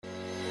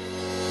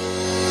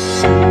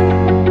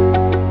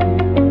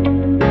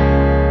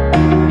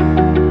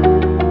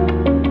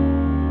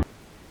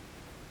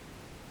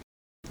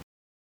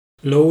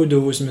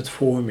Low-dose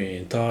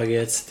metformin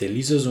targets the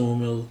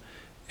lysosomal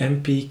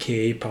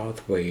MPK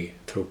pathway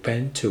through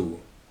PEN2.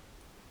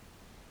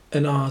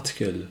 An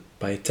article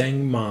by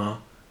Teng Ma,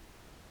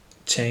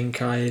 Chen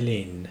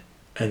Kai-lin,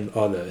 and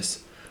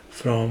others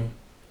from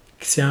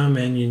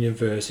Xiamen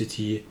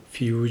University,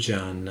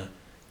 Fujian,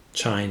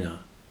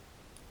 China.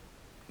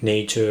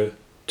 Nature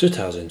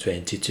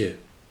 2022.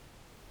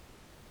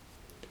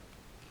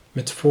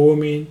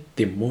 Metformin,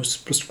 the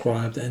most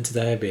prescribed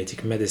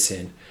antidiabetic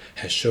medicine,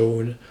 has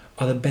shown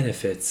other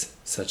benefits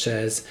such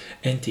as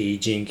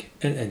anti-aging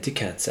and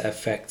anti-cancer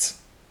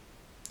effects.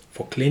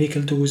 For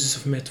clinical doses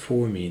of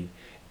metformin,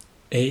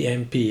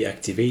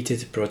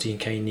 AMP-activated protein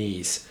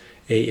kinase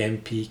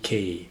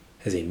AMPK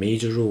has a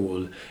major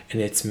role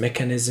in its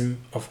mechanism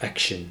of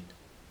action.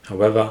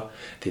 However,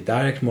 the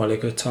direct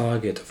molecular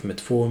target of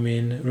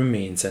metformin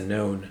remains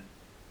unknown.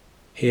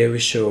 Here we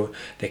show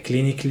that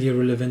clinically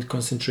relevant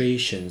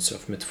concentrations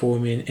of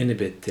metformin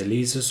inhibit the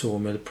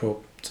lysosomal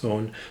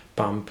proton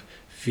pump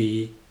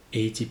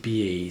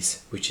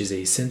VATPase, which is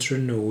a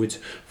central node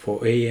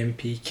for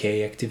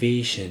AMPK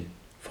activation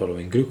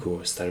following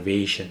glucose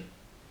starvation.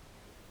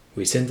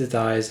 We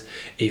synthesize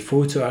a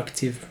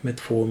photoactive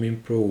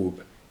metformin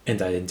probe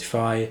and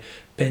identify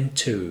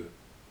PEN2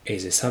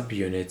 as a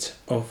subunit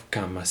of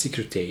gamma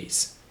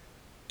secretase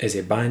as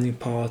a binding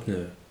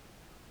partner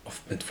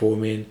of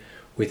metformin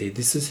with a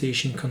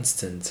dissociation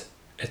constant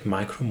at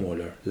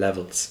micromolar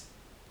levels.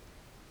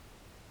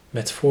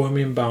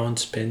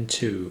 Metformin-bound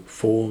PEN2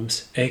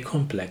 forms a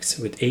complex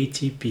with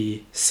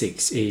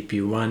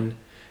ATP6AP1,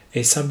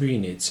 a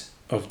subunit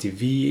of the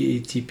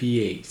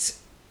VATPase,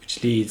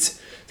 which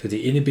leads to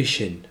the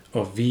inhibition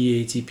of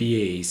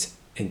VATPase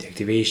and the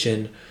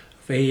activation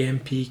of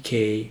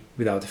AMPK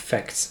without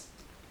effects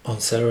on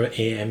cellular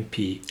AMP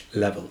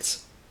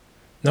levels.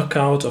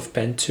 Knockout of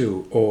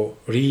PEN2 or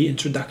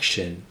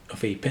reintroduction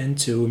of a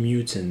PEN2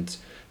 mutant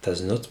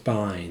does not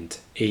bind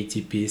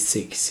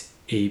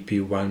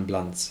ATP6AP1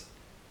 blunts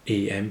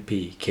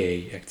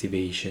AMPK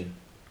activation.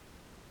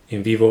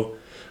 In vivo,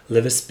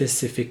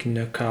 liver-specific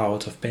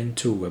knockout of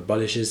PEN2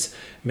 abolishes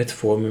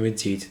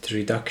metformin-mediated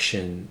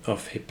reduction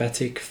of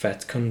hepatic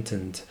fat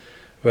content,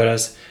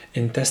 whereas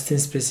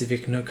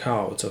intestine-specific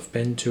knockout of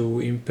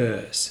PEN2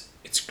 impairs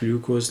its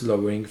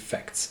glucose-lowering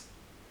effects.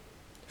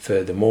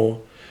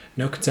 Furthermore,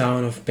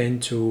 knockdown of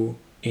PEN2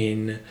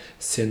 in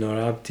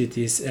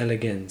Caenorhabditis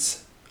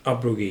elegans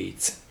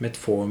abrogates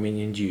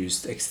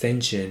metformin-induced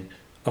extension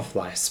of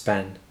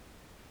lifespan.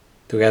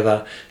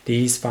 Together,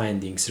 these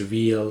findings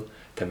reveal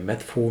that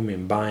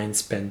metformin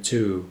binds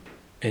PEN2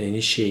 and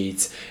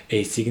initiates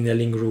a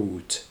signaling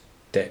route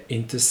that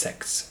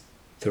intersects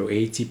through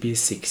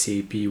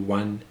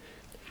ATP6AP1,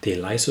 the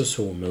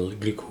lysosomal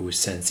glucose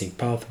sensing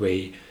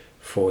pathway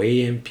for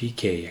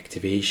AMPK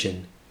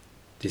activation.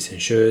 This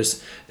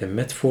ensures that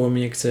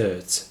metformin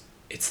exerts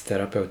its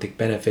therapeutic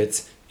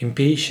benefits in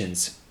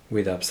patients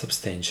without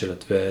substantial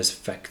adverse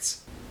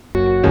effects.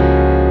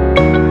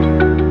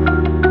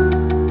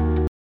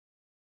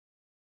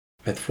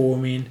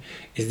 Metformin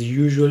is the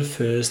usual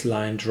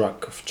first-line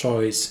drug of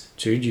choice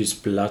to reduce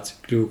blood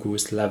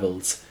glucose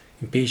levels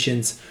in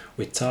patients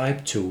with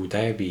type 2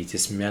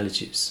 diabetes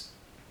mellitus.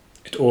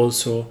 It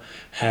also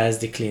has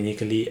the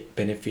clinically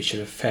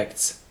beneficial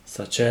effects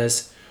such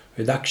as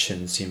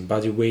reductions in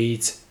body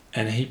weight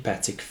and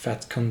hepatic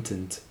fat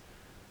content,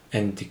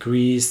 and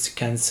decreased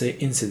cancer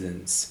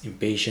incidence in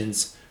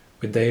patients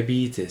with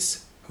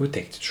diabetes who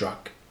take the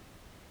drug.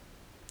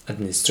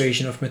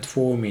 Administration of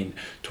metformin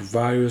to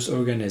various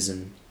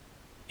organisms,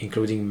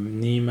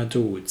 including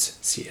nematodes,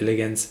 C.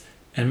 elegans,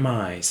 and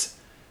mice,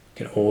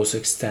 can also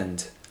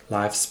extend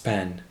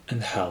lifespan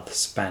and health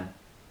span.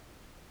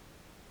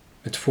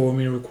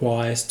 Metformin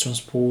requires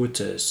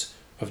transporters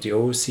of the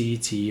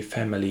OCT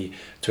family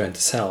to enter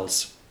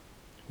cells,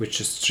 which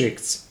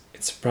restricts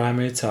its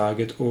primary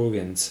target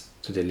organs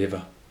to the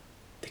liver,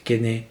 the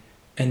kidney,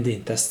 and the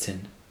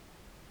intestine.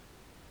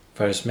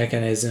 Various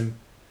mechanisms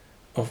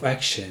of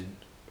action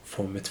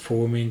for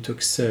metformin to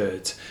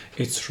exert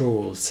its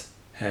roles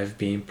have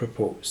been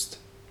proposed.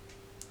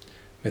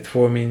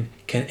 Metformin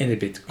can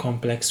inhibit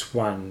complex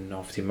 1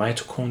 of the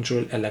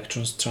mitochondrial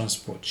electron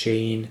transport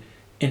chain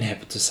in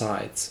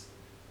hepatocytes,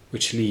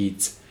 which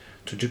leads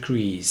to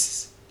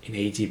decreases in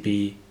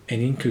ATP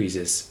and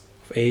increases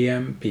of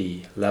AMP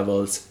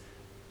levels,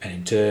 and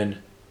in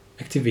turn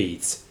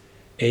activates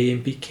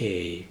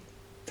AMPK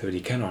through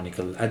the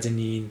canonical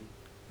adenine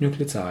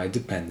nucleotide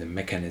dependent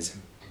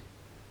mechanism.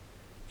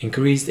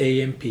 Increased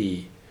AMP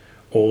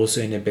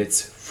also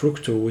inhibits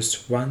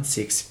fructose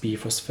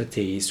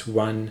 1,6-biphosphatase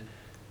 1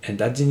 and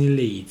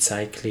adenylate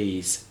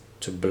cyclase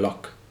to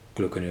block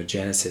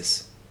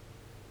gluconeogenesis.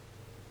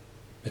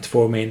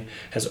 Metformin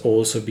has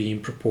also been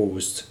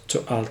proposed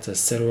to alter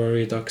cellular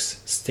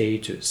redox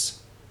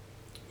status,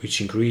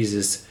 which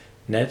increases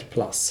NAD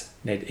plus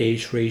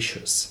NADH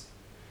ratios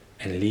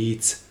and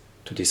leads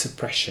to the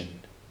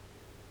suppression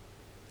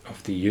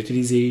of the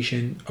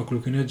utilization of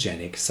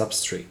gluconeogenic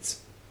substrates.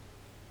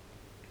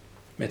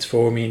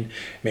 Metformin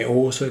may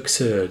also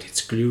exert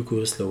its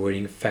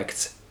glucose-lowering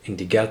effects in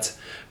the gut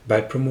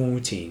by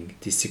promoting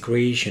the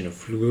secretion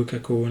of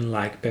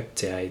glucagon-like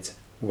peptide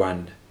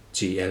 1,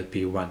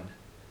 GLP-1.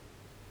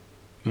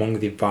 Among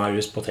the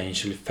various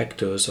potential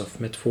effectors of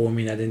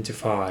metformin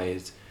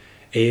identified,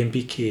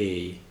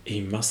 AMPK,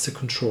 a master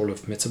control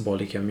of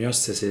metabolic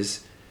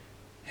homeostasis,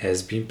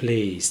 has been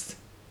placed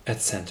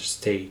at center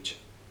stage.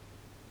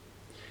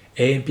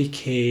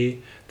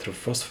 AMPK through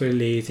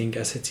phosphorylating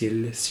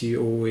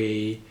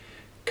acetyl-CoA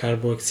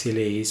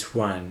carboxylase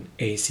 1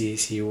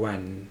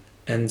 ACC1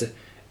 and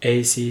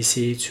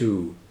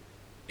ACC2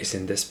 is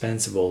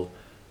indispensable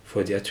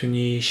for the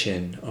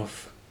attenuation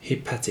of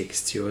hepatic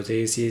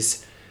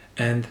steatosis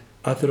and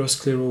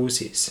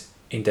atherosclerosis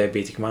in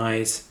diabetic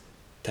mice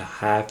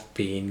that have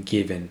been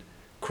given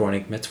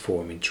chronic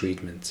metformin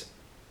treatment.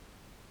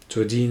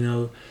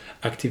 Duodenal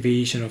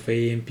activation of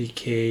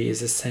AMPK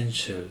is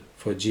essential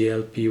for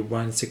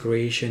GLP-1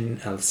 secretion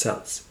in L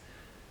cells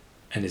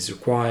and is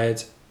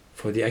required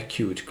for the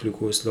acute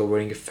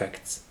glucose-lowering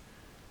effects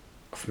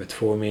of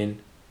metformin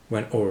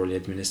when orally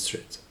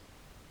administered.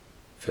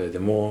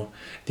 Furthermore,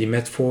 the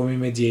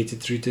metformin-mediated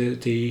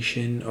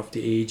retardation of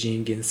the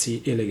aging in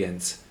C.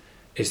 elegans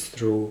is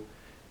through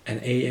an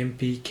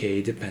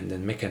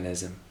AMPK-dependent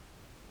mechanism.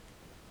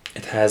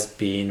 It has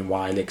been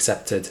widely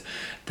accepted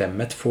that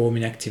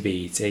metformin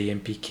activates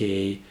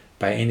AMPK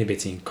by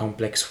inhibiting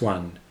complex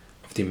 1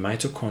 of the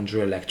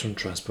mitochondrial electron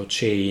transport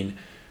chain,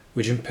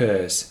 which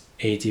impairs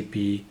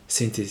ATP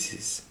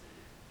synthesis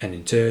and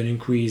in turn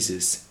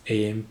increases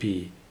AMP,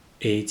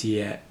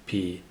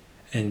 ATP,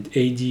 and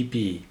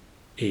ADP,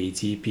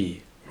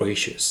 ATP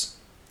ratios.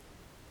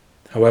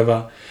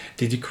 However,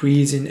 the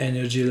decrease in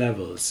energy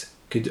levels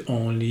could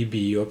only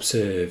be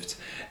observed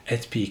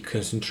at peak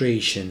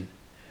concentration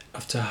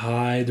after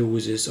high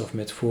doses of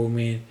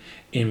metformin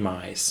in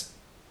mice.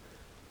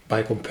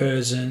 By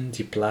comparison,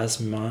 the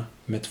plasma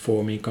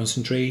metformin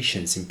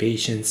concentrations in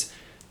patients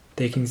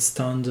taking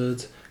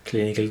standard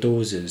clinical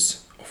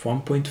doses of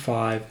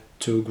 1.5 to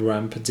 2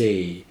 grams per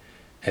day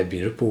have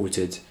been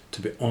reported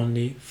to be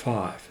only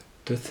 5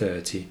 to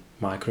 30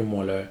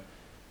 micromolar,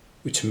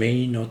 which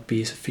may not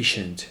be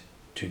sufficient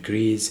to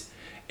increase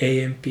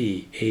AMP,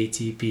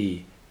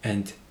 ATP,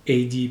 and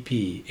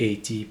ADP,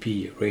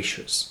 ATP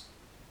ratios.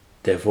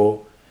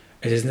 Therefore,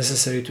 it is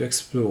necessary to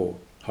explore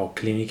how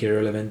clinically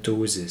relevant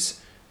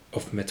doses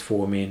of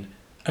metformin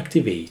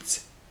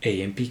activates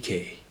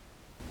AMPK.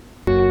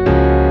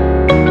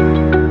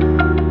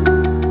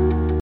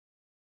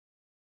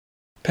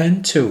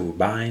 PEN2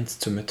 binds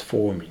to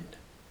metformin.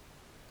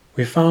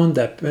 We found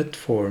that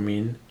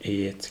metformin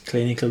at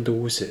clinical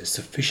doses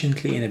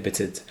sufficiently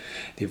inhibited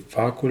the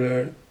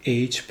vascular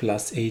H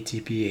plus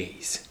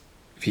ATPase,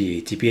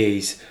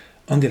 VATPase,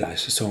 on the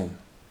lysosome.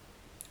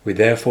 We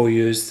therefore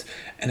used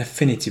an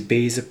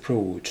affinity-based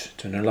approach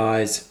to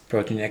analyze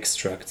protein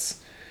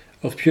extracts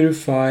of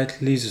purified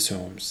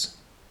lysosomes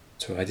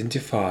to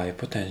identify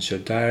potential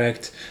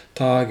direct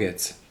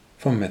targets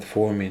for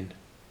metformin.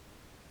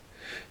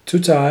 Two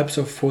types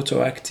of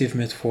photoactive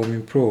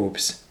metformin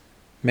probes,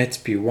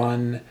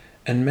 METP1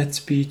 and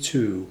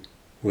METP2,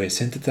 were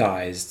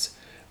synthesized,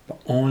 but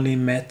only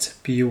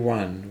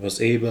METP1 was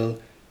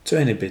able to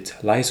inhibit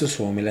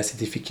lysosomal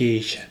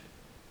acidification.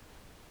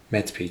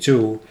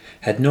 METP2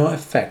 had no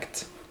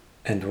effect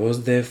and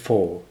was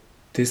therefore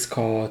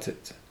discarded.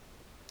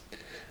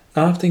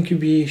 After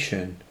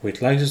incubation with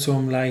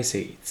lysosome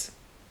lysates,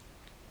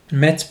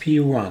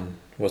 METP1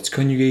 was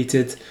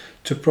conjugated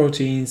to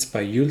proteins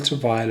by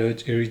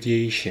ultraviolet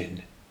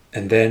irradiation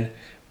and then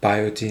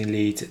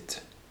biotinylated.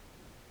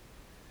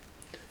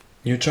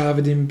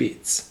 Neutravudine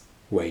bits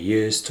were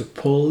used to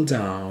pull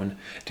down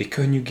the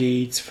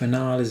conjugates for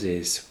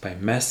analysis by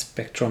mass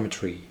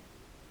spectrometry.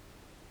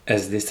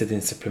 As listed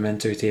in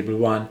Supplementary Table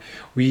 1,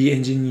 we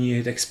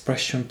engineered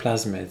expression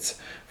plasmids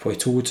for a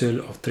total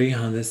of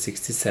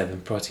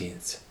 367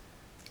 proteins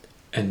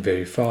and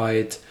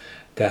verified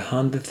that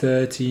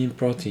 113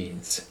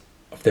 proteins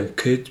of them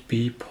could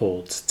be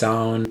pulled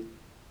down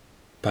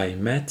by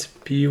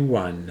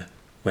METP1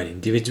 when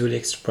individually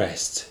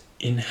expressed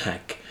in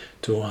HEC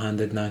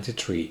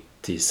 293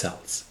 T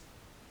cells.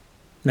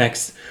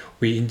 Next,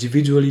 we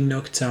individually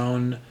knocked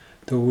down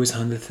those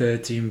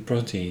 113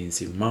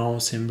 proteins in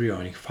mouse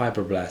embryonic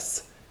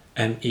fibroblasts,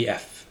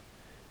 MEF,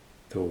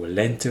 through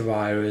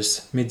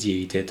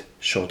lentivirus-mediated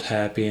short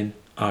hairpin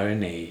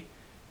RNA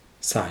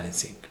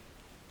silencing.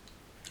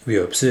 We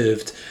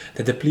observed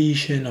the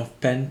depletion of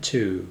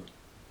PEN2,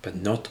 but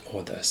not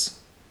others,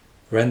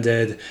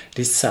 rendered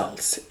these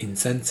cells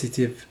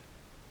insensitive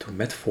to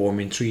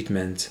metformin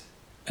treatment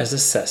as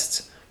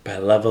assessed by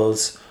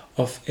levels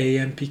of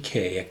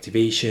AMPK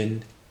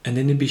activation and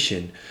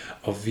inhibition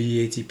of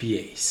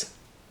VATPase.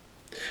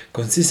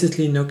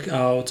 Consistently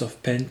knockout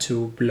of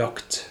PEN2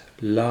 blocked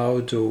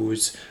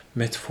low-dose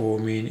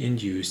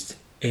metformin-induced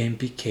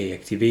AMPK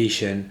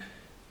activation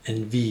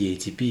and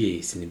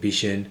VATPase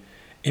inhibition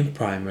in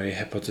primary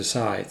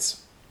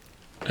hepatocytes,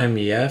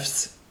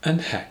 MEFs,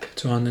 and HEC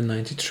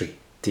 293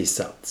 T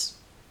cells.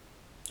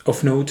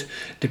 Of note,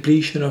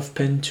 depletion of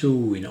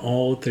PEN2 in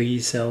all three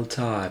cell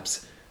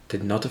types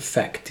did not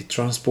affect the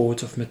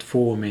transport of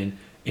metformin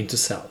into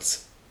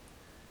cells.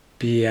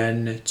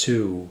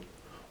 PN2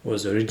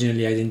 was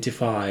originally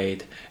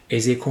identified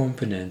as a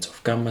component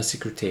of gamma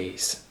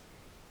secretase.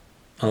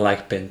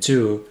 Unlike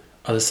PEN2,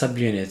 other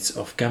subunits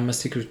of gamma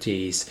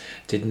secretase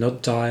did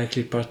not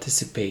directly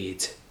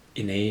participate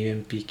in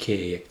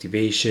AMPK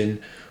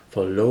activation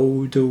for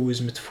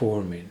low-dose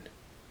metformin.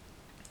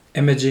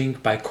 Imaging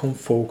by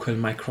confocal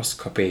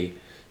microscopy,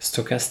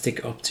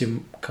 stochastic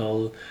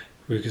optical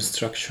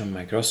reconstruction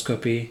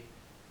microscopy,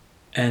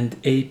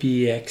 and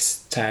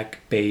APX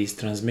tag-based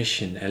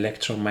transmission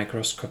electron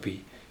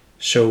microscopy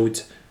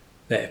showed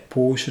that a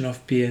portion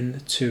of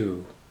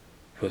PN2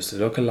 was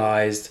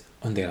localized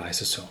on the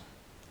lysosome.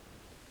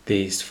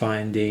 This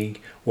finding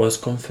was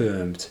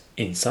confirmed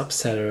in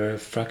subcellular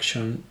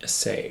fraction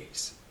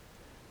assays,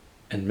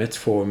 and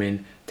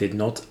metformin did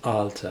not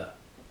alter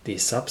the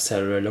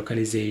subcellular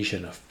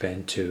localization of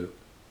PEN2.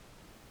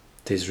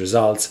 These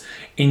results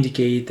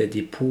indicate that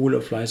the pool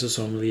of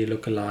lysosomally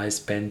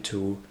localized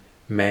PEN2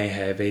 may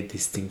have a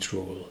distinct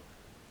role,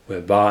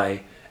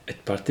 whereby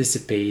it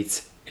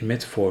participates in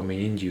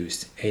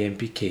metformin-induced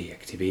AMPK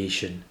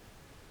activation.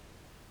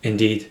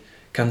 Indeed,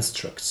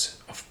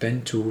 constructs of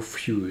PEN2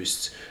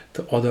 fused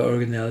to other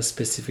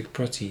organelle-specific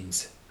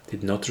proteins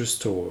did not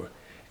restore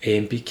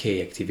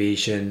AMPK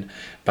activation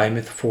by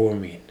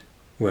metformin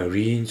when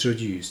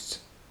reintroduced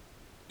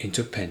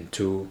into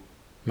PEN2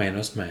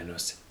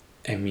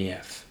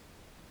 MEF.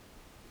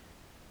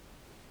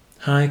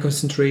 High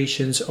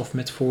concentrations of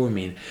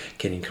metformin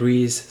can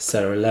increase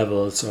cellular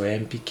levels of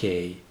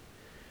AMPK,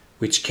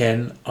 which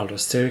can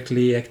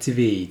allosterically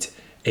activate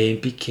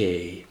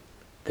AMPK.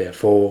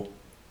 Therefore,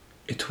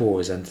 it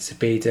was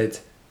anticipated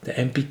that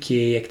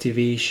AMPK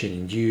activation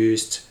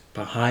induced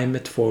by high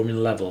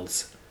metformin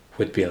levels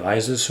would be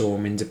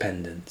lysosome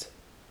independent.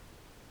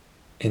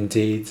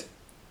 Indeed,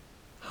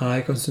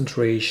 high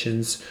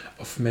concentrations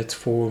of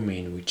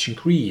metformin which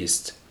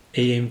increased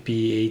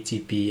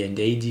AMP-ATP and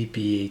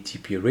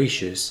ADP-ATP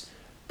ratios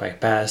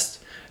bypassed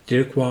the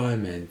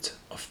requirement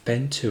of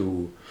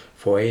PEN2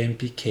 for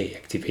AMPK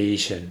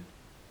activation,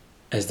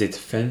 as did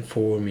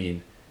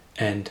fenformin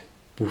and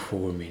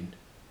buformin.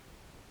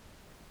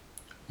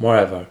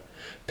 Moreover,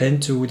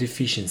 PEN2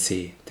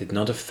 deficiency did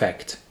not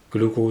affect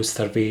glucose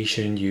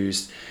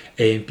starvation-induced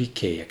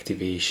AMPK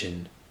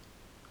activation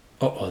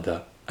or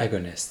other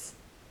agonists.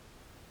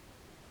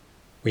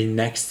 We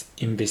next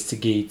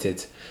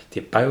investigated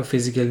the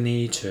biophysical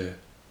nature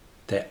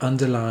that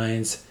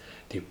underlines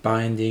the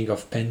binding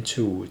of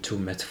PEN2 to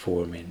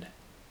metformin.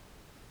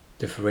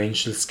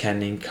 Differential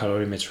scanning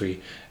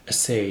calorimetry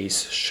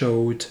assays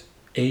showed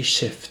a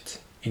shift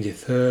in the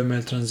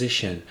thermal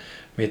transition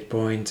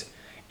midpoint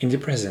in the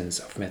presence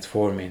of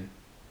metformin.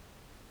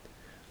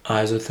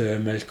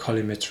 Isothermal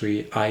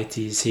colorimetry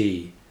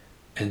 (ITC)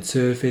 and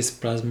surface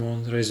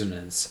plasmon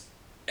resonance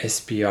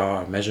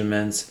 (SPR)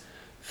 measurements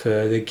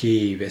further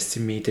gave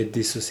estimated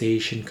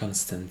dissociation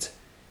constant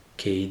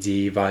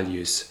 (KD)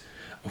 values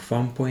of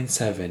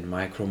 1.7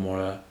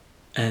 micromolar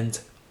and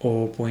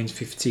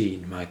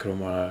 0.15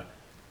 micromolar,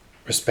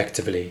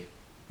 respectively.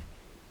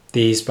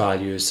 These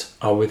values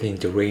are within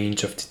the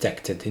range of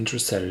detected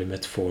intracellular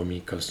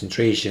metformin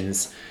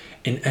concentrations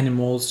in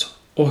animals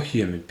or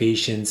human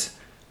patients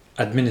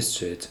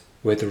administered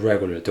with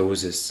regular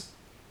doses.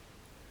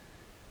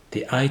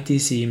 The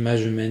ITC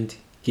measurement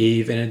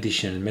gave an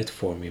additional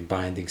metformin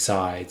binding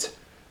site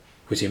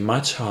with a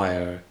much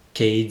higher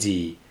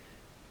KD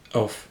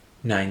of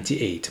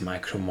 98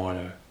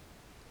 micromolar,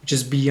 which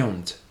is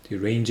beyond the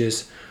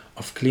ranges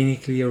of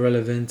clinically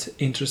relevant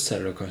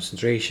intracellular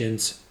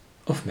concentrations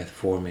of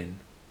metformin.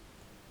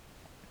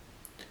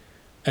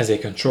 As a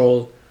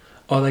control,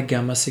 other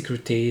gamma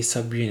secretase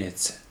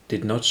subunits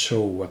did not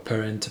show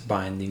apparent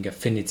binding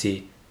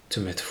affinity to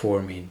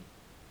metformin.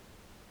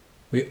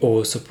 We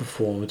also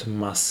performed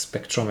mass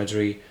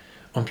spectrometry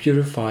on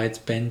purified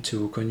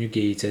PEN2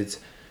 conjugated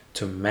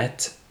to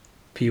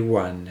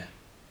MET-P1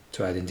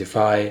 to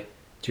identify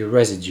the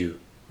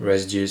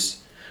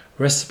residues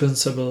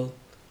responsible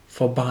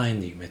for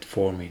binding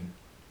metformin.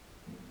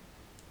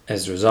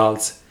 As a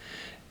result,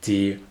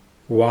 the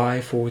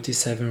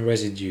Y47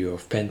 residue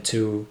of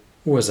PEN2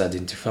 was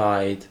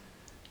identified,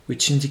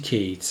 which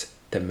indicates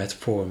that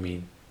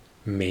metformin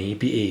may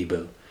be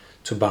able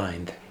to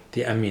bind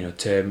the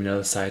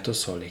amino-terminal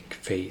cytosolic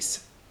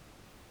phase.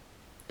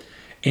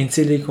 In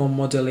silico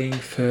modeling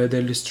further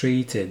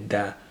illustrated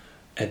that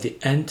at the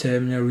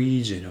N-terminal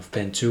region of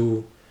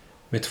PEN2,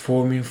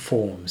 metformin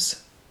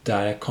forms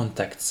direct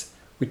contacts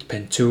with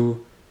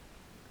PEN2,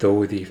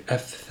 though the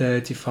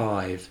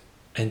F35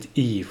 and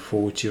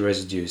E40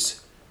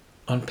 residues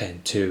on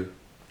PEN2.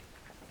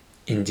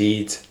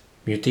 Indeed,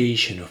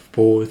 mutation of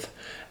both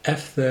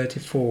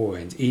F34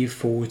 and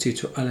E40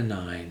 to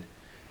alanine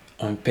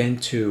on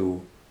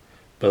PEN2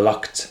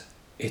 blocked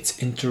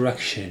its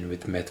interaction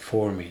with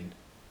metformin.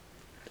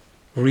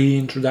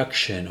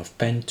 Reintroduction of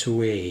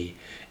PEN2A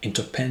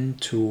into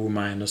PEN2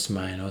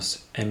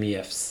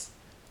 MEFs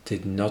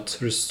did not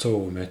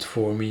restore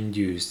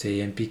metformin-induced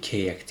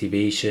AMPK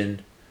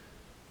activation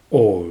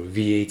or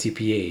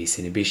VATPase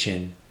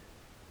inhibition,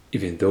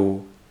 even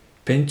though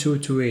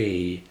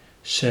PEN2A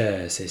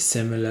shares a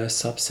similar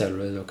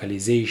subcellular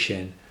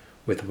localization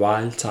with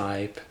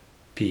wild-type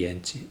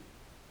PNT.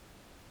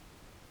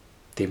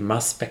 The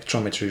mass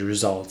spectrometry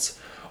results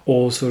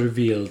also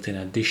revealed an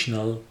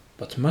additional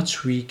but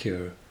much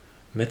weaker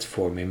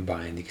metformin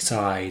binding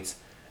site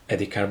at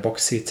the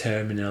carboxy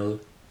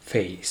terminal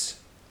phase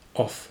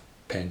of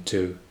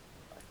PEN2.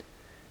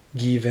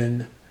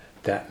 Given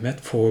that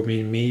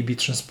metformin may be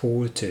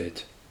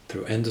transported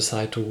through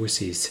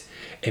endocytosis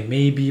and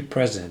may be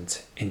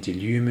present in the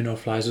lumen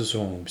of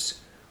lysosomes,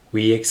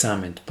 we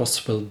examined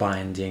possible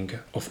binding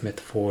of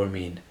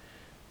metformin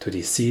to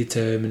the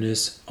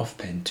C-terminus of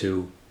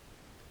PEN2.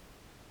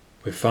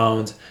 We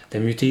found the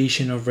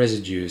mutation of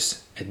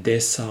residues at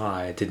this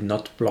site did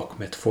not block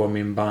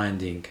metformin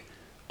binding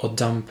or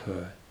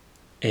dampen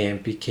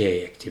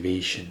AMPK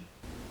activation.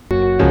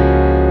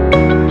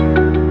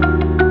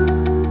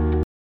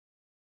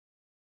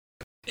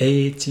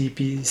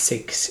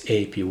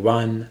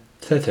 ATP6AP1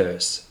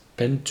 tethers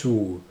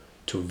PEN2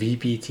 to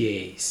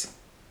VPTase.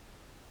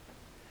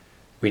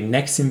 We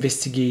next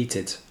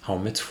investigated how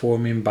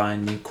metformin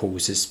binding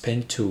causes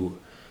PEN2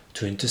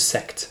 to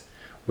intersect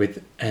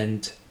with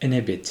and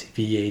inhibit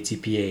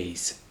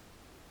VATPase.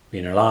 We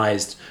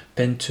analyzed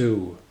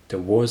PEN2 that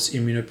was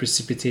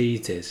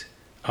immunoprecipitated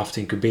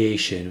after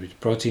incubation with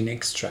protein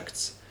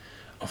extracts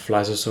of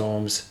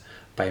lysosomes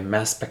by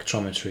mass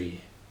spectrometry.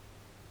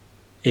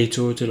 A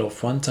total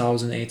of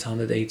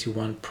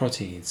 1,881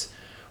 proteins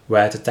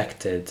were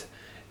detected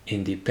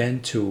in the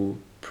PEN2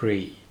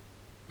 pre,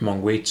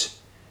 among which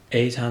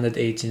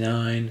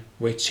 889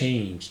 were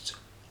changed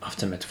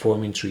after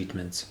metformin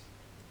treatment.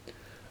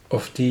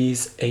 Of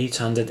these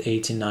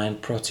 889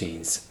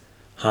 proteins,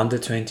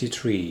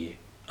 123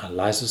 are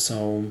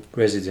lysosome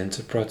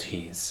resident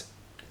proteins.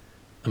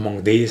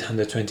 Among these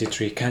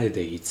 123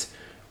 candidates,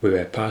 we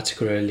were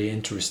particularly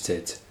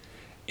interested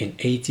in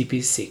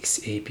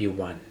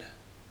ATP6AP1,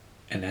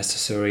 a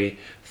necessary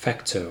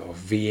factor of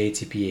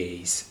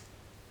VATPase,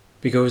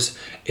 because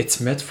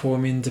its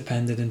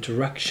metformin-dependent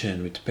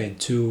interaction with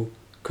PEN2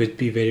 could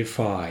be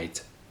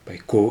verified by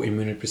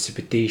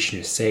co-immunoprecipitation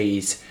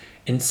assays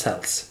in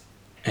cells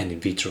and in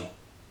vitro.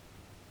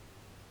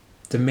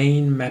 The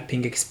main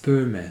mapping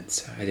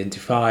experiments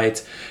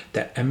identified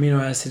that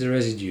amino acid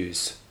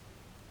residues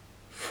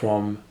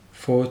from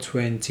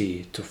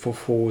 420 to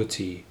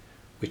 440,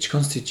 which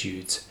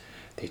constitutes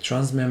the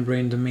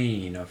transmembrane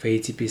domain of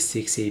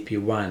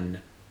ATP6AP1,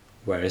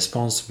 were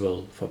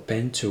responsible for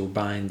PEN2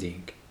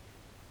 binding.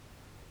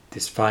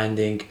 This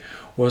finding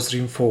was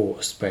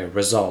reinforced by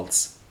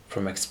results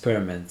from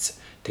experiments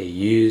that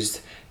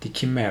used the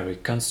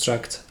chimeric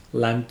construct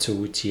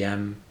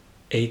LAMP2TM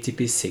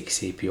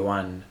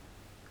ATP6AP1,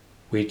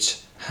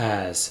 which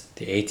has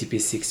the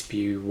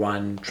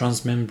ATP6AP1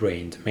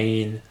 transmembrane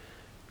domain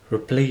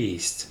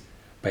replaced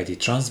by the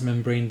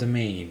transmembrane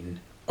domain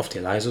of the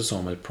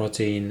lysosomal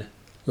protein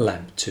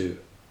LAMP2.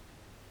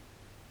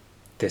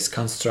 This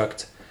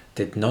construct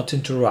did not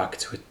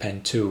interact with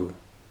PEN2.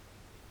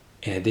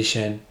 In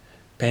addition,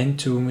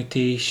 PEN2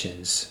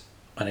 mutations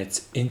on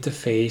its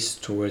interface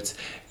towards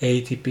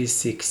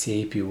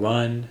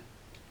ATP6AP1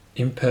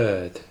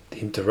 impaired the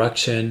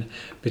interaction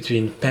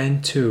between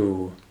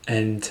PEN2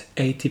 and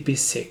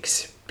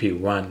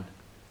ATP6P1.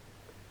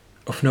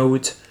 Of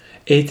note,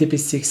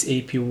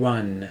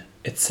 ATP6AP1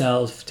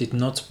 itself did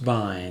not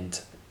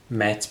bind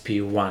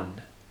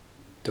METP1.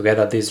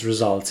 Together, these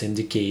results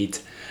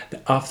indicate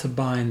that after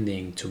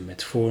binding to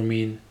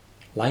metformin,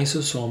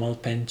 lysosomal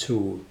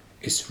PEN2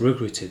 is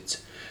recruited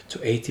to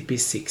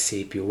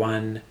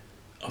ATP6AP1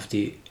 of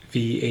the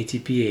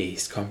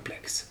VATPase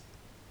complex.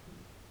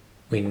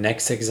 We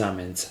next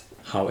examined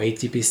how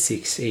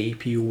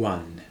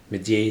ATP6AP1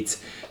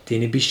 mediates the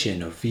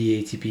inhibition of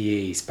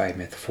VATPase by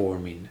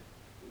metformin.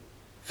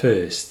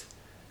 First,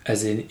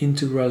 as an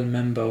integral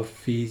member of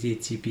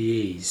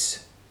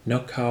VATPase,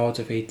 knockout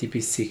of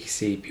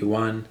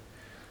ATP6AP1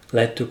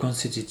 led to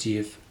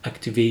constitutive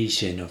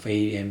activation of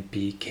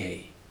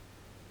AMPK.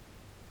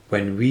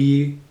 When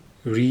we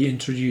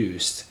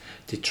reintroduced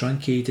the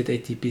truncated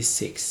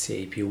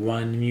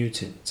ATP6AP1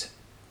 mutant,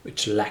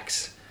 which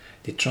lacks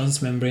the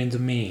transmembrane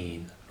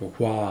domain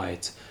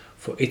required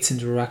for its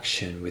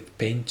interaction with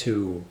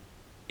PEN2,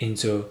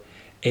 into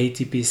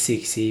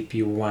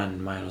ATP6AP1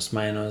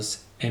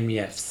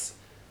 MEFs,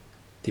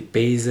 the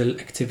basal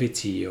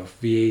activity of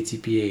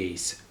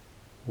VATPase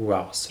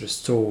was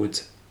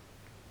restored.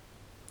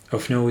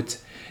 Of note,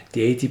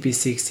 the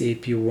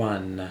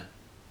ATP6AP1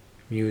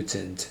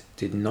 mutant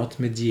did not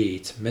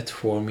mediate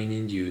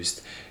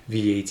metformin-induced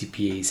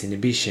VATPase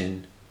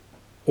inhibition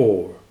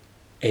or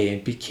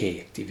AMPK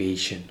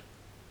activation.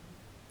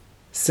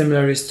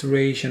 Similar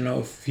restoration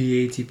of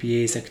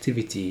VATPase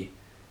activity,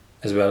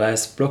 as well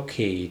as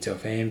blockade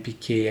of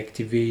AMPK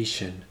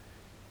activation,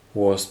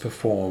 was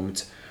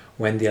performed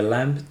when the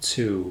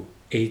LAMP2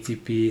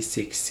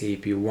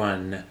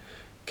 ATP6AP1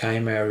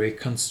 chimeric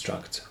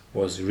construct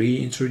was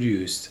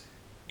reintroduced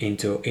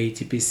into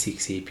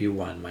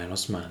ATP6AP1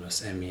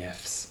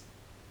 MEFs.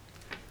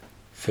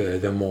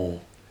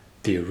 Furthermore,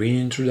 the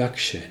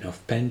reintroduction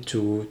of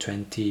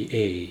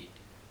PEN220A,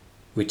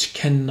 which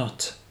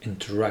cannot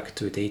interact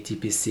with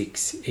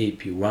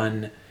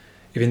ATP6AP1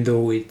 even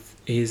though it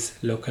is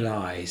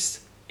localized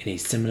in a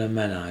similar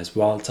manner as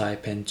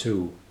wild-type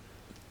PEN2,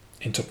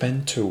 into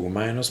PEN2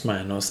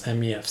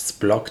 MEFs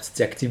blocked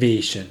the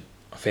activation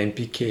of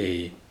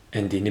MPK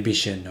and the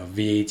inhibition of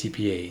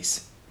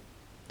VATPase.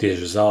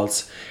 These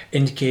results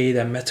indicate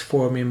that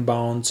metformin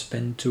bound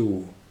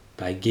PEN2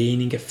 by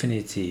gaining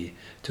affinity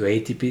to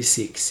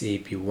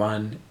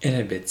ATP6AP1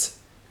 inhibits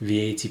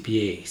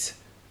VATPase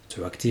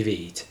to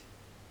activate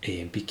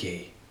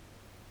AMPK.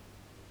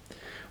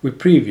 We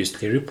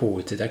previously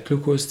reported that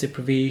glucose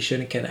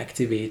deprivation can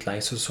activate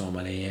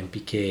lysosomal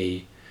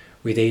AMPK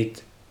with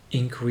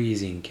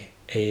increasing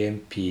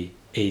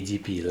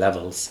AMP-ADP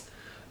levels,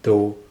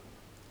 though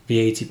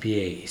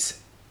VATPase,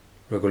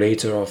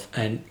 regulator of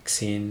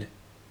annexin,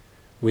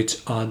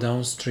 which are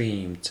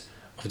downstream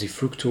of the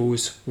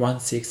fructose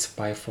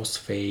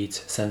 1,6-biphosphate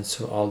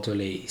sensor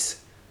aldolase.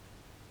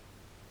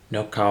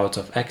 Knockout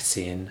of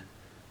axin,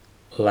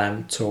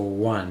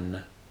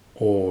 LAMTO1,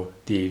 or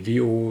the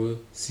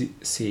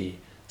VOC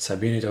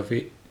subunit of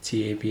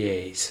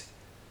TAPase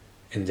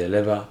in the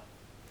liver,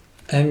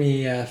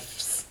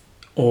 MEFs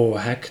or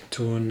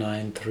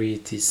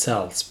HEC293 T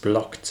cells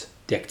blocked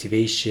the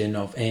activation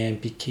of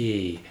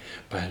AMPK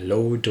by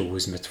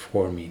low-dose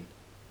metformin.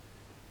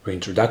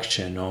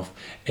 Reintroduction of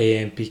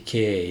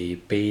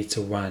AMPK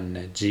beta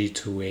 1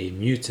 G2A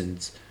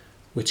mutants,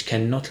 which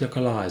cannot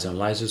localize on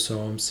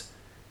lysosomes,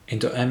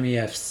 into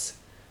MEFs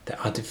that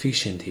are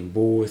deficient in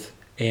both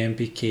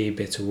AMPK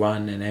beta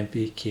 1 and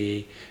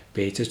AMPK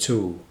beta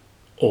 2,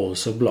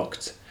 also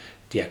blocked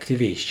the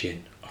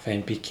activation of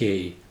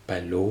AMPK by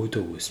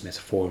low-dose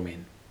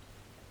metformin.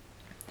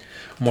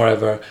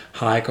 Moreover,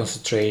 high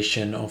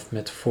concentration of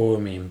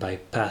metformin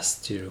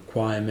bypassed the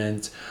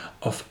requirement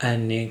of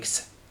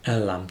annex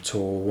and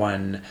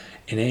LAMTO1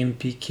 in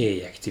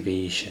AMPK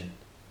activation.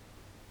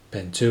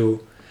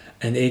 PEN2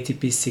 and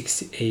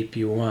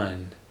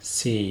ATP6AP1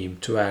 seem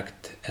to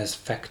act as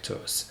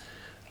factors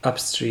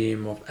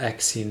upstream of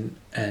axin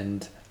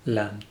and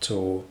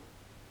LAMTO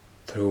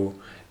through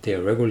their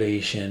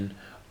regulation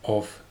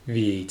of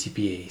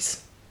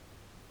VATPase.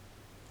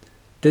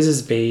 This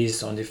is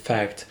based on the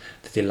fact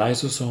that the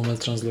lysosomal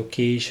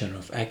translocation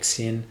of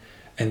axin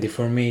and the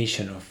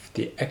formation of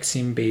the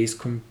axin-base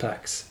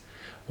complex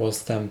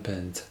was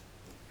dampened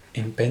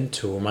in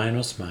PEN2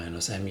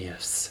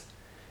 MEFs.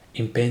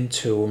 In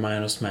PEN2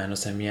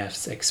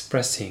 MEFs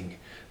expressing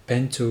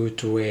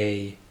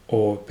PEN2-2A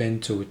or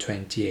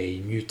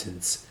PEN220A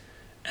mutants,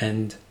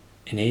 and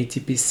in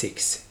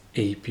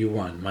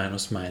ATP6AP1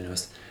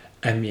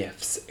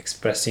 MEFs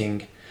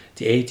expressing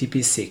the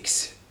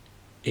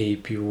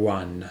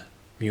ATP6AP1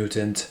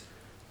 mutant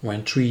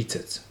when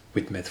treated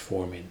with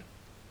metformin.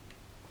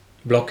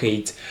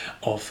 Blockade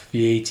of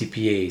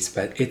VATPase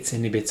by its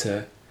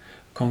inhibitor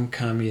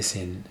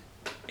concamycin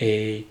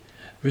A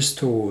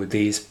restore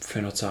these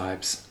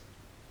phenotypes.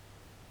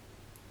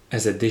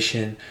 As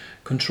addition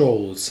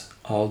controls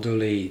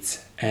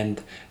aldolates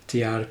and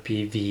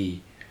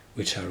TRPV,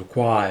 which are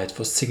required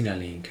for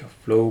signaling of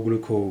low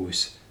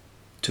glucose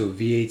to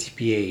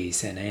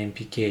VATPase and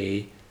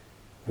AMPK,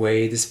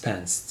 were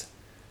dispensed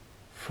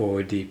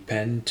for the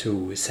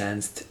PEN2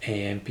 sensed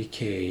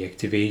AMPK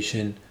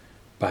activation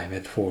by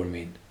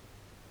metformin.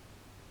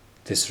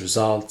 This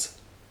result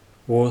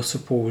was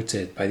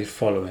supported by the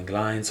following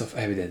lines of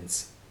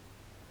evidence.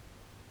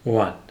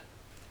 1.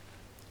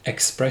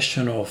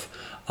 Expression of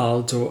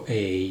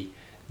ALDO-A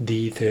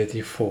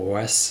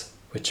D34S,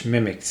 which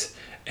mimics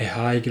a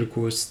high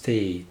glucose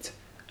state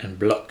and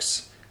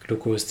blocks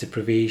glucose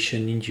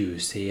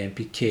deprivation-induced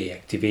AMPK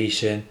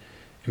activation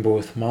in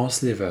both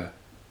mouse liver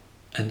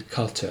and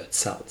cultured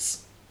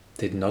cells,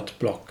 did not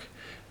block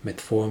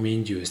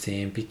metformin-induced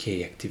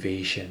AMPK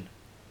activation.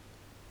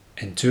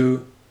 And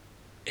 2.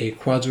 A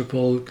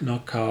quadruple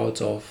knockout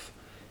of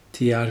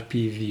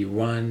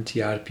TRPV1,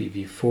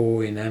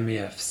 TRPV4 in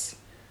MEFs,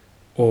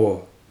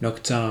 or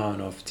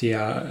knockdown of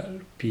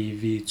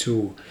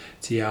TRPV2,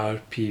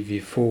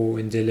 TRPV4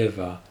 in the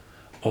liver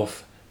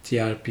of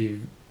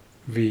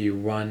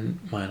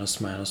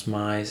TRPV1-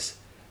 mice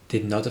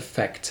did not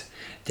affect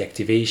the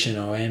activation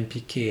of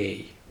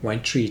AMPK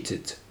when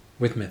treated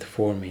with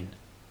metformin.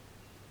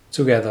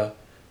 Together,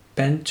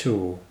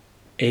 PEN2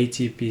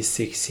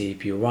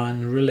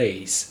 ATP6AP1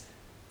 relays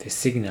the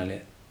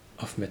signal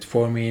of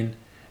metformin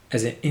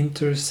as an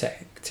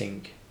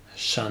intersecting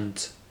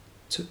shunt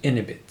to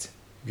inhibit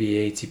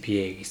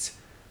VATPase,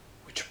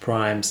 which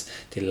primes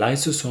the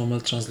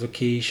lysosomal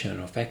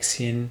translocation of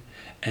axin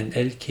and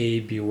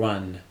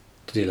LKB1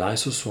 to the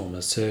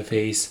lysosomal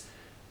surface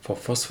for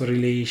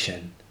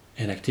phosphorylation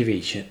and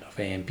activation of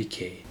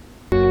AMPK.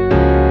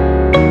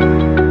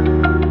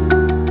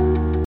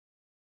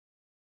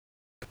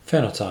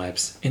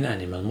 Phenotypes in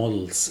animal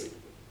models.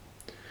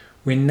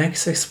 We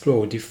next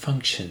explore the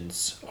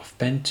functions of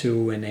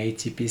PEN2 and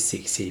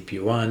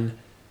ATP6AP1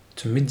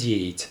 to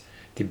mediate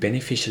the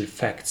beneficial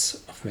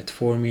effects of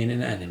metformin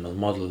in animal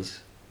models.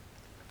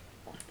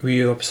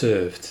 We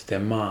observed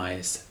that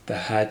mice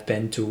that had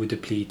PEN2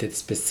 depleted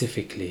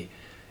specifically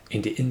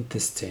in the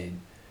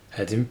intestine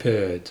had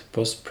impaired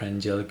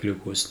postprandial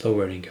glucose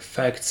lowering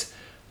effects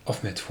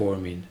of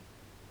metformin,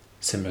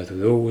 similar to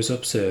those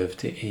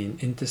observed in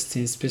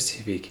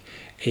intestine-specific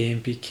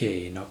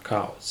AMPK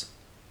knockouts.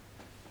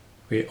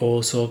 We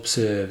also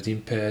observed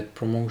impaired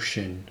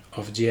promotion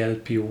of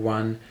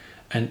GLP-1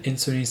 and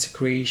insulin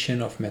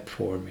secretion of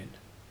metformin.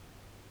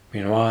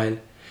 Meanwhile,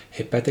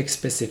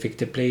 hepatic-specific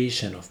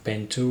depletion of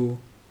PEN2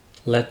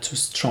 led to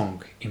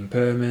strong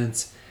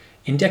impairments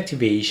in the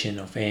activation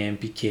of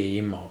AMPK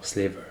in mouse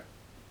liver.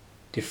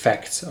 The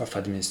effects of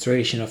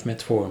administration of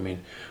metformin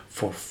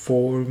for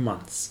 4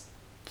 months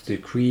to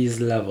decrease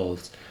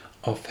levels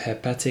of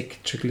hepatic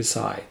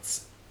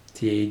triglycerides,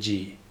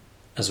 TAG,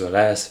 as well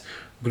as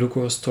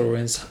glucose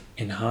tolerance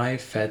in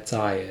high-fat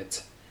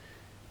diet,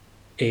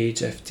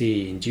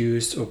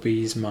 HFD-induced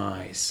obese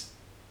mice,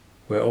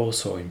 were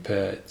also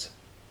impaired.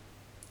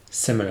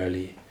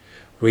 Similarly,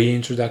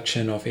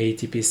 reintroduction of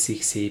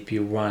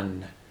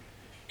ATP6AP1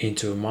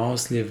 into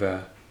mouse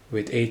liver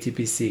with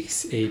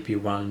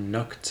ATP6AP1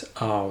 knocked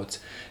out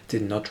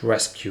did not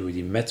rescue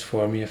the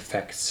metformin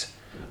effects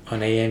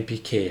on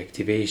AMPK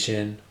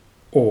activation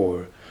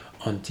or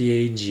on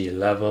TAG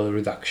level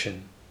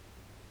reduction.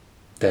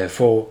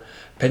 Therefore,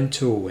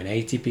 PEN2 and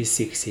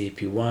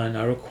ATP6AP1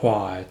 are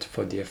required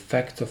for the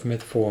effect of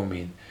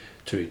metformin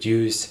to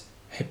reduce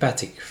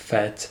hepatic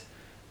fat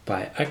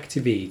by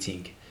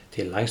activating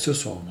the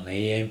lysosomal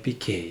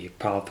AMPK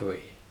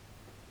pathway.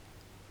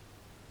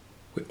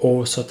 We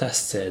also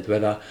tested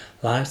whether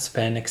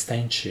lifespan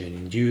extension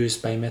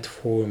induced by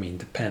metformin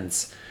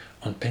depends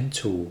on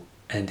PEN2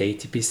 and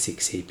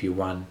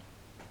ATP6AP1.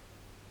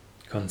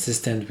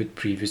 Consistent with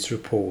previous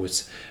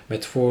reports,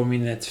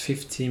 metformin at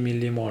 50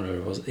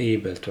 millimolar was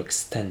able to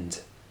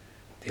extend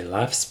the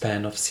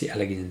lifespan of C.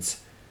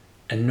 elegans,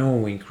 and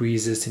no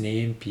increases in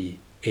AMP,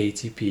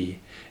 ATP,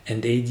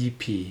 and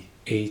ADP,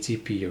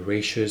 ATP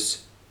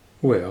ratios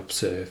were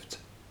observed.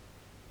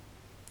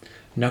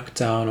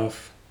 Knockdown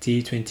of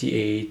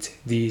T28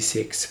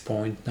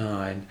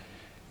 D6.9,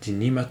 the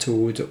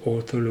nematode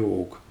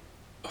ortholog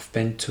of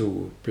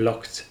PEN2,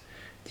 blocked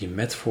the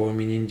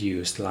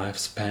metformin-induced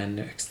lifespan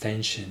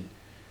extension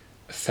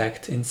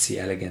effect in C.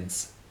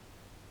 elegans.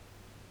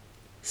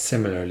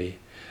 Similarly,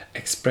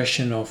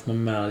 expression of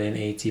mammalian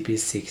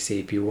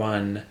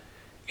ATP6AP1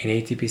 and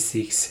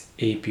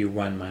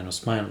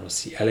ATP6AP1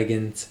 C.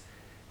 elegans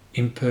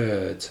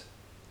impaired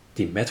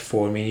the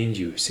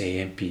metformin-induced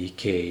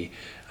AMPK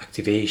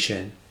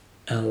activation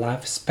and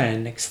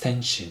lifespan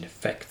extension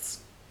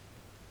effects.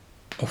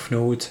 Of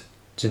note,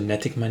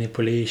 genetic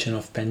manipulation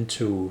of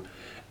PEN2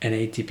 and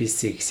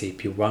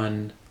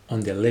ATP6AP1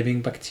 on the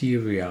living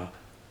bacteria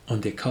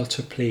on the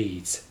culture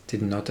plates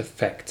did not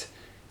affect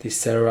the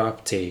cellular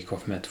uptake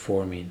of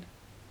metformin.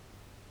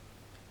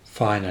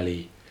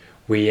 Finally,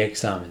 we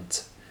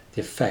examined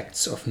the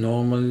effects of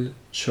normal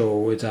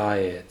show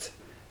diet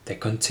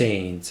that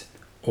contained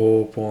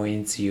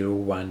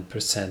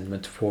 0.01%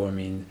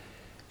 metformin,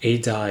 a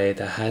diet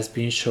that has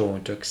been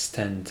shown to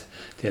extend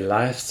the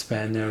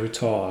lifespan and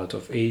retard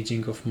of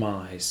aging of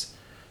mice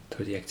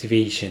through the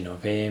activation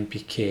of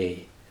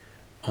AMPK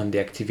on the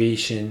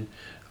activation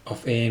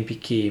of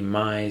AMPK in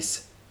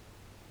mice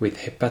with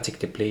hepatic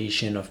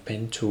depletion of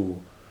PEN2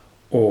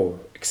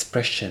 or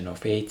expression of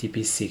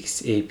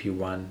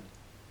ATP6AP1.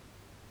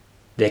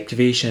 The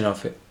activation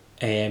of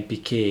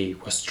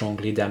AMPK was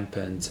strongly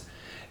dampened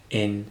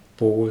in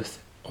both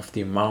of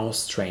the mouse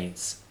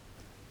strains.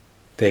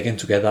 Taken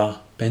together,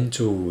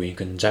 PEN2 in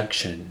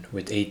conjunction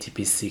with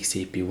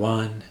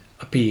ATP6AP1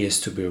 appears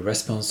to be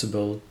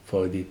responsible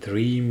for the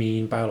 3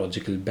 main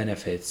biological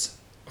benefits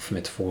of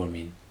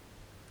metformin: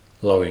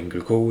 lowering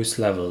glucose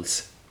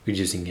levels,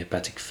 reducing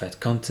hepatic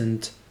fat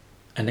content,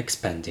 and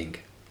expanding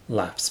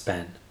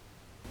lifespan.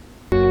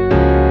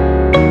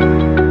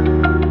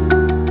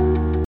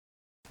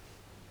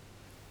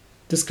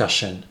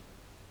 Discussion.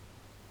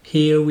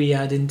 Here we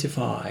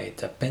identified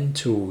that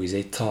PEN2 is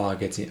a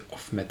target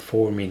of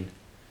metformin.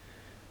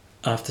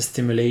 After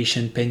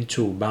stimulation,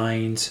 PEN2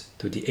 binds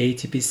to the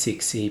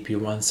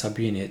ATP6AP1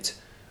 subunit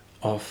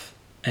of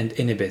and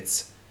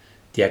inhibits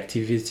the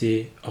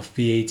activity of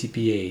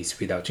VATPase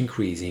without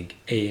increasing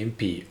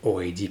AMP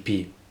or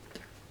ADP,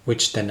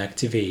 which then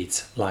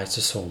activates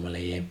lysosomal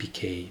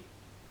AMPK.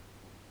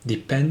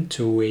 The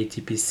PEN2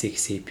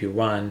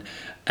 ATP6AP1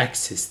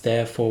 axis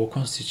therefore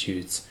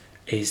constitutes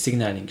a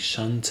signaling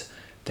shunt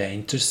that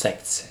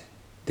intersects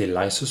the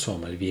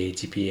lysosomal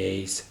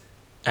VATPase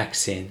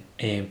axin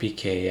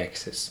AMPK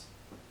axis,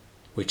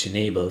 which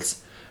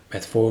enables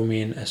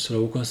metformin at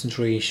low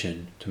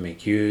concentration to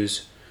make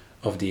use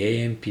of the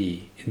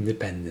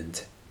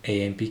AMP-independent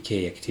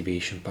AMPK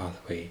activation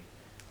pathway,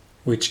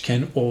 which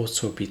can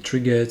also be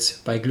triggered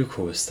by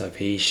glucose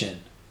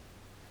starvation.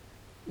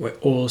 We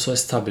also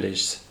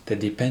established that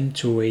the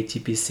PEN2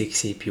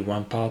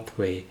 ATP6AP1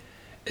 pathway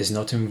is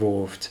not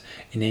involved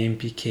in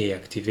AMPK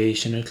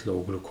activation at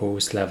low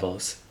glucose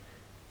levels,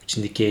 which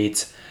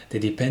indicates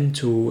that the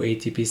PEN2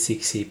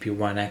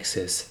 ATP6AP1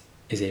 axis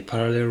is a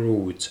parallel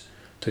route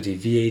to the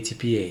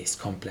VATPase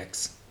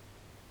complex.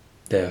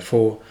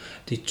 Therefore,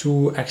 the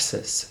two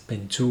axes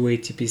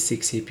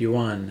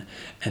BEN2-ATP6AP1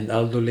 and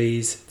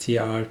aldolase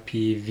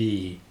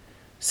TRPV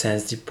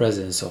sense the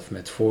presence of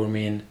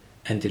metformin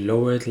and the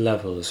lowered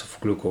levels of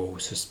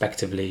glucose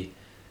respectively,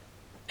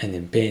 and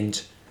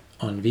impinge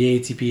on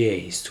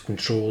VATPase to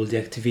control the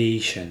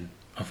activation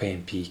of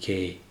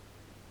AMPK.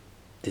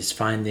 This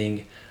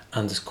finding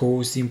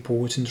underscores the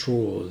important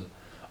role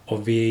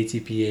of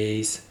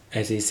VATPase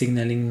as a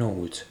signaling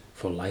node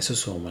for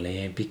lysosomal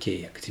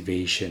AMPK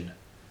activation.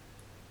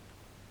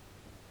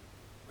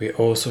 We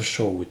also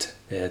showed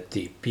that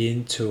the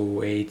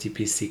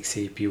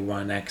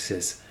BEN2-ATP6AP1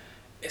 axis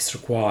is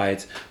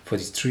required for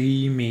the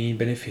three main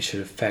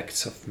beneficial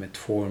effects of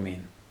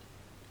metformin: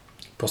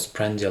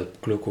 postprandial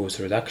glucose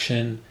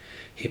reduction,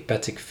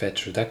 hepatic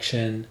fat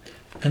reduction,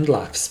 and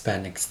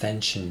lifespan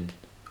extension,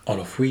 all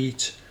of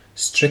which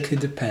strictly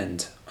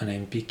depend on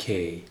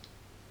AMPK.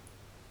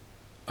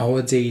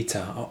 Our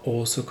data are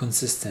also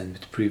consistent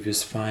with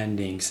previous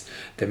findings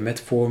that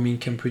metformin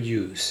can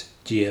produce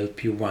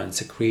GLP-1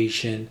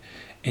 secretion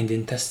in the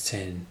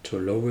intestine to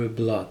lower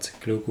blood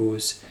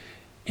glucose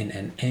in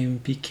an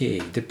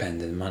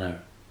AMPK-dependent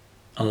manner,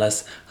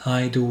 unless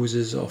high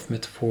doses of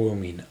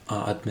metformin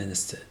are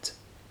administered.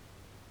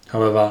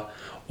 However,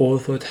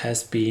 although it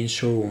has been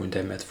shown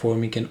that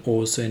metformin can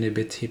also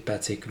inhibit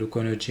hepatic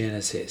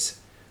gluconeogenesis,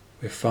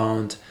 we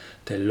found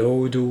that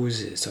low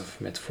doses of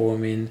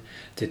metformin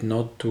did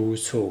not do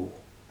so,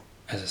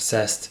 as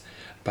assessed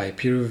by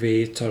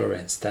pyruvate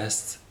tolerance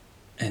tests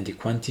and the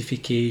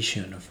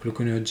quantification of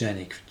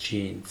gluconeogenic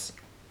genes.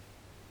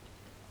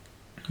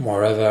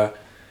 Moreover,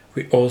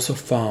 we also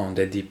found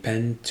that the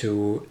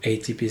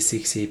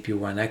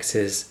BEN2-ATP6AP1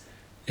 axis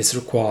is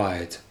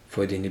required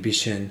for the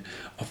inhibition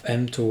of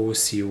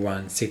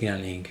mTORC1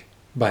 signaling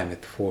by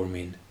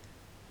metformin,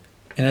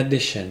 in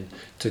addition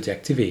to the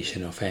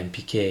activation of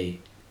AMPK.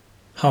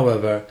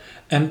 However,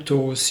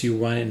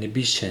 mTORC1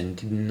 inhibition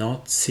did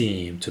not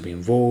seem to be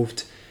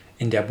involved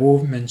in the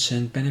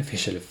above-mentioned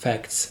beneficial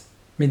effects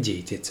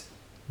mediated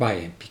by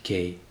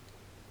AMPK.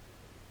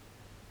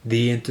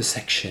 The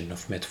intersection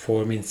of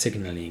metformin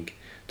signaling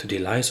to the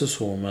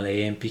lysosomal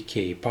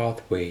AMPK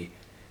pathway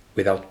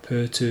without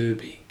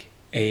perturbing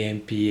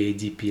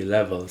AMP-ADP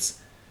levels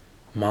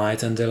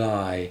might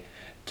underlie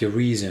the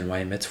reason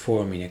why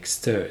metformin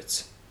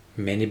exerts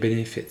many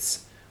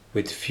benefits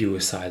with few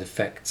side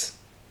effects.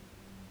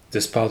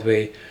 This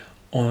pathway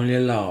only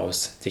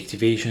allows the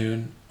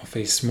activation of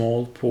a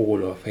small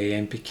pool of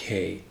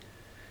AMPK,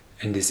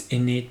 and this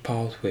innate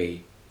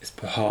pathway is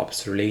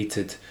perhaps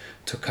related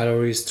to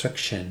calorie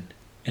restriction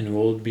and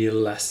will be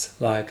less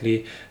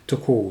likely to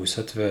cause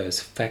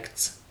adverse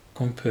effects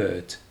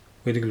compared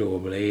with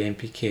global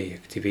AMPK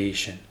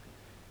activation.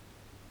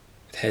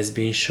 It has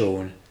been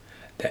shown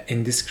that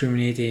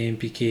indiscriminate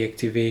AMPK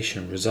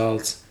activation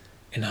results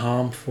in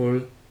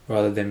harmful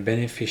rather than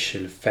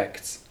beneficial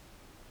effects.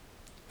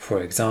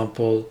 For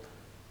example,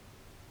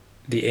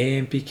 the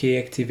AMPK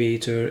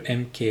activator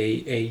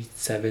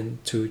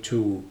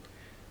MK8722,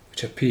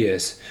 which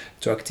appears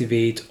to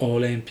activate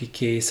all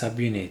AMPK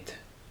subunit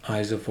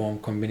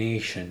isoform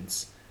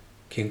combinations,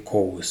 can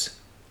cause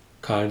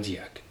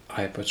cardiac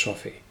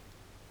hypertrophy.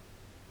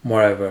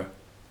 Moreover,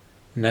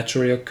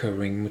 naturally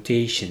occurring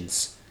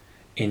mutations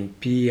in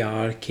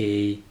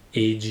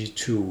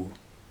PRKAG2,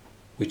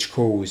 which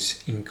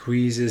cause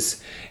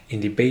increases in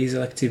the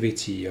basal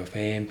activity of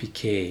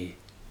AMPK,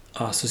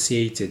 are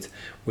associated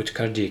with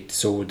cardiac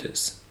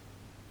disorders.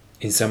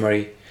 In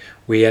summary,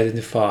 we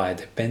identified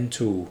that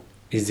BEN2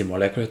 is the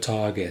molecular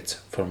target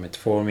for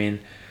metformin,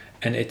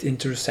 and it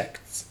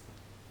intersects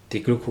the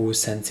glucose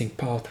sensing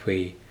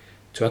pathway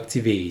to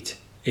activate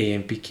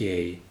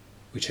AMPK,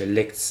 which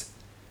elicits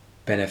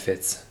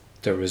benefits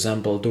that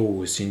resemble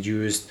those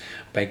induced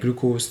by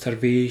glucose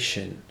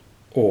starvation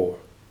or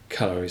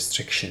calorie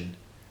restriction.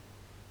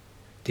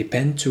 The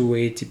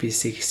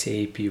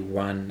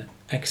BEN2-ATP6AP1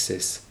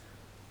 axis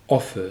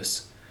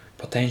offers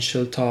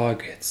potential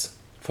targets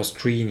for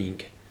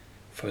screening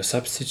for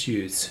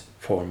substitutes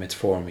for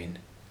metformin,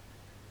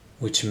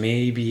 which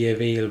may be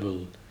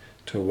available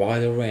to a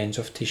wider range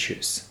of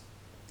tissues,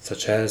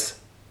 such as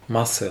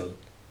muscle,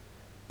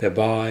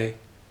 thereby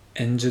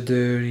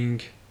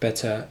engendering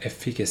better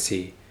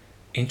efficacy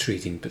in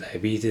treating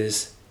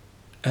diabetes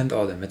and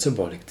other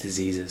metabolic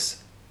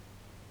diseases.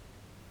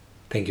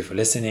 Thank you for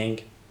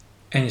listening.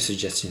 Any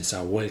suggestions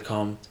are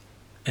welcome,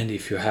 and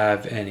if you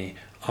have any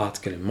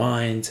article in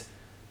mind,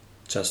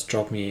 just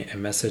drop me a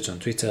message on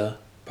Twitter,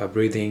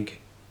 pubreading,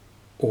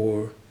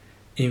 or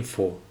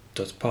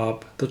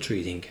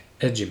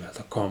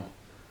info.pub.reading@gmail.com.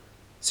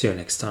 See you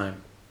next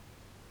time.